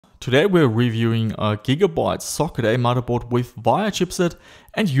Today we're reviewing a Gigabyte Socket A motherboard with VIA chipset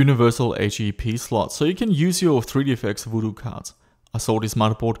and universal AGP slot, so you can use your 3DFX Voodoo cards. I saw this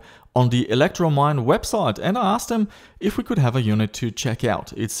motherboard on the Electromine website and I asked them if we could have a unit to check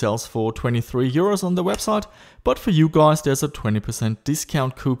out. It sells for 23 euros on the website, but for you guys there's a 20%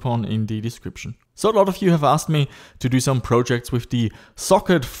 discount coupon in the description. So a lot of you have asked me to do some projects with the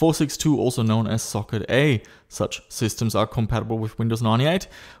Socket 462, also known as Socket A. Such systems are compatible with Windows 98,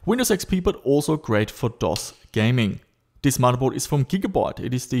 Windows XP, but also great for DOS gaming. This motherboard is from Gigabyte.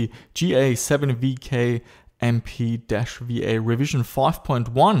 It is the GA-7VKMP-FA revision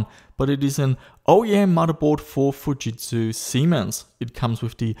 5.1, but it is an OEM motherboard for Fujitsu Siemens. It comes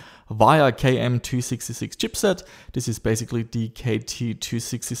with the VIA KM266 chipset. This is basically the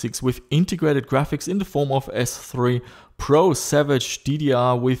KT266 with integrated graphics in the form of S3 Pro Savage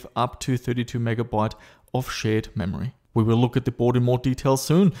DDR with up to 32 MB of shared memory. We will look at the board in more detail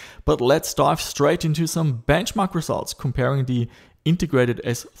soon, but let's dive straight into some benchmark results comparing the integrated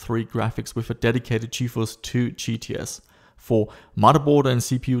S3 graphics with a dedicated GeForce 2 GTS. For motherboard and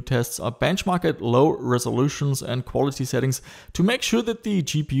CPU tests, I benchmark at low resolutions and quality settings to make sure that the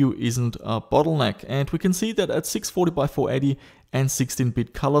GPU isn't a bottleneck, and we can see that at 640x480 and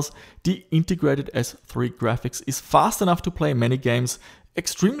 16-bit colors, the integrated S3 graphics is fast enough to play many games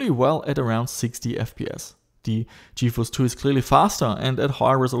extremely well at around 60 FPS. The GeForce 2 is clearly faster, and at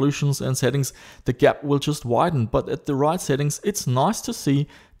higher resolutions and settings the gap will just widen, but at the right settings it's nice to see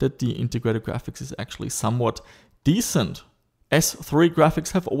that the integrated graphics is actually somewhat decent. S3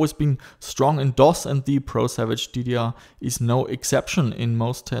 graphics have always been strong in DOS, and the Pro Savage DDR is no exception in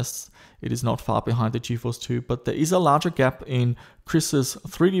most tests. It is not far behind the GeForce 2, but there is a larger gap in Chris's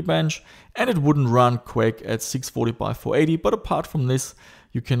 3D Bench, and it wouldn't run Quake at 640x480, but apart from this,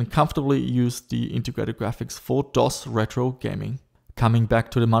 you can comfortably use the integrated graphics for DOS retro gaming. Coming back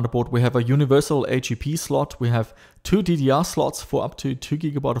to the motherboard, we have a universal AGP slot, we have two DDR slots for up to 2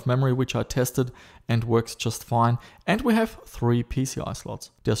 GB of memory, which I tested and works just fine, and we have 3 PCI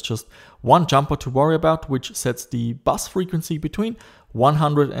slots. There's just one jumper to worry about, which sets the bus frequency between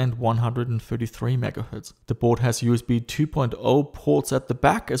 100 and 133 MHz. The board has USB 2.0 ports at the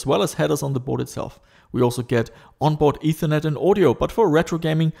back as well as headers on the board itself. We also get onboard Ethernet and audio, but for retro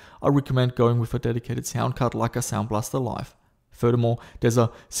gaming I recommend going with a dedicated sound card like a Sound Blaster Live. Furthermore, there's a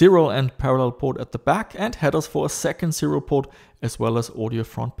serial and parallel port at the back and headers for a second serial port as well as audio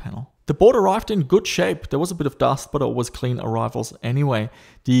front panel. The board arrived in good shape. There was a bit of dust, but always clean arrivals anyway.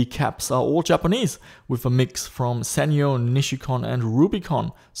 The caps are all Japanese with a mix from Sanyo, Nishikon and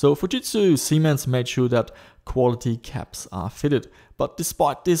Rubicon. So Fujitsu Siemens made sure that quality caps are fitted. But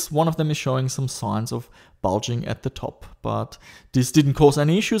despite this, one of them is showing some signs of bulging at the top. But this didn't cause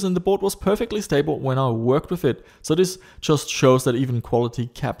any issues and the board was perfectly stable when I worked with it. So this just shows that even quality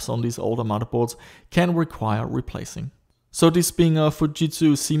caps on these older motherboards can require replacing. So this being a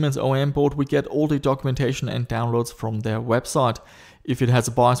Fujitsu Siemens OEM board, we get all the documentation and downloads from their website. If it has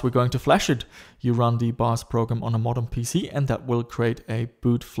a BIOS, we're going to flash it. You run the BIOS program on a modern PC and that will create a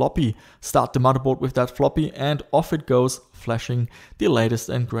boot floppy. Start the motherboard with that floppy and off it goes, flashing the latest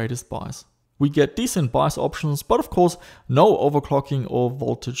and greatest BIOS. We get decent BIOS options, but of course no overclocking or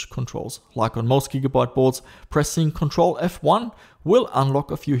voltage controls. Like on most Gigabyte boards, pressing Ctrl F1 will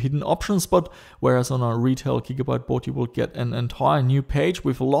unlock a few hidden options, but whereas on a retail Gigabyte board you will get an entire new page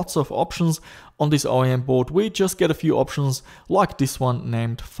with lots of options, on this OEM board we just get a few options like this one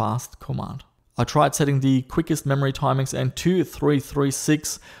named Fast Command. I tried setting the quickest memory timings and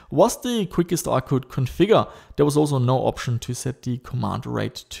 2336 was the quickest I could configure. There was also no option to set the command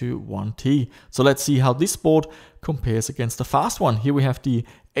rate to 1T. So let's see how this board compares against the fast one. Here we have the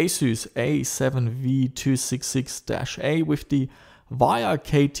Asus A7V266-A with the VIA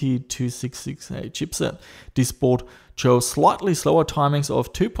KT266A chipset. This board shows slightly slower timings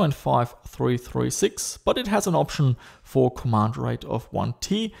of 2.5336, but it has an option for command rate of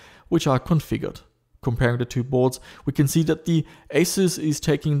 1T, which I configured. Comparing the two boards, we can see that the Asus is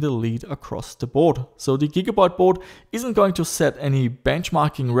taking the lead across the board. So the Gigabyte board isn't going to set any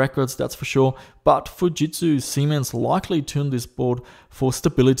benchmarking records, that's for sure, but Fujitsu Siemens likely tuned this board for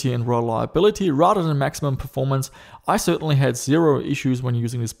stability and reliability rather than maximum performance. I certainly had zero issues when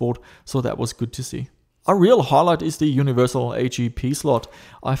using this board, so that was good to see. A real highlight is the universal AGP slot.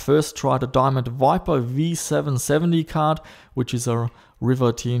 I first tried a Diamond Viper V770 card, which is a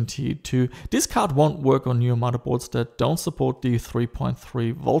River TNT2. This card won't work on newer motherboards that don't support the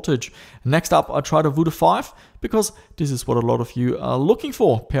 3.3 voltage. Next up, I tried a Voodoo 5 because this is what a lot of you are looking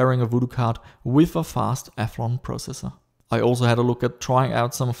for, pairing a Voodoo card with a fast Athlon processor. I also had a look at trying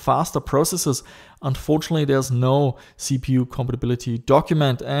out some faster processors. Unfortunately, there's no CPU compatibility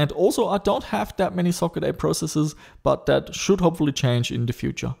document, and also I don't have that many Socket A processors, but that should hopefully change in the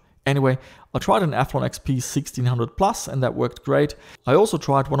future. Anyway, I tried an Athlon XP 1600 Plus and that worked great. I also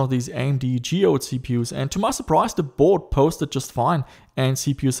tried one of these AMD Geode CPUs, and to my surprise the board posted just fine, and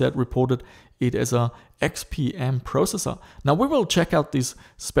CPUset reported it as a XPM processor. Now we will check out this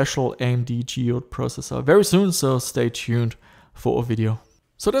special AMD Geode processor very soon, so stay tuned for a video.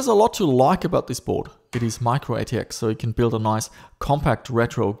 So there's a lot to like about this board. It is micro ATX, so you can build a nice compact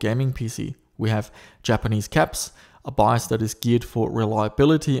retro gaming PC. We have Japanese caps, a BIOS that is geared for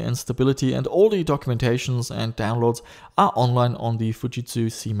reliability and stability, and all the documentations and downloads are online on the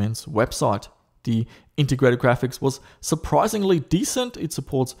Fujitsu Siemens website. The integrated graphics was surprisingly decent. It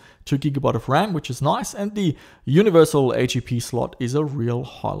supports 2 GB of RAM, which is nice, and the universal AGP slot is a real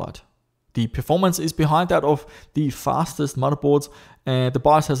highlight. The performance is behind that of the fastest motherboards, and the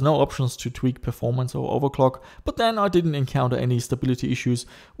BIOS has no options to tweak performance or overclock, but then I didn't encounter any stability issues,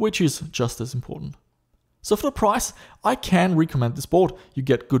 which is just as important. So for the price, I can recommend this board. You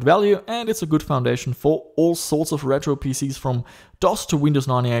get good value, and it's a good foundation for all sorts of retro PCs from DOS to Windows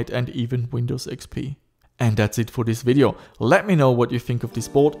 98 and even Windows XP. And that's it for this video. Let me know what you think of this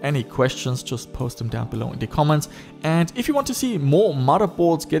board. Any questions, just post them down below in the comments. And if you want to see more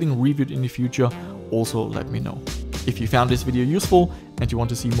motherboards getting reviewed in the future, also let me know. If you found this video useful and you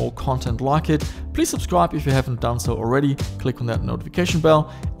want to see more content like it, please subscribe if you haven't done so already, click on that notification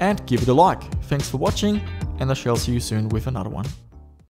bell and give it a like. Thanks for watching, and I shall see you soon with another one.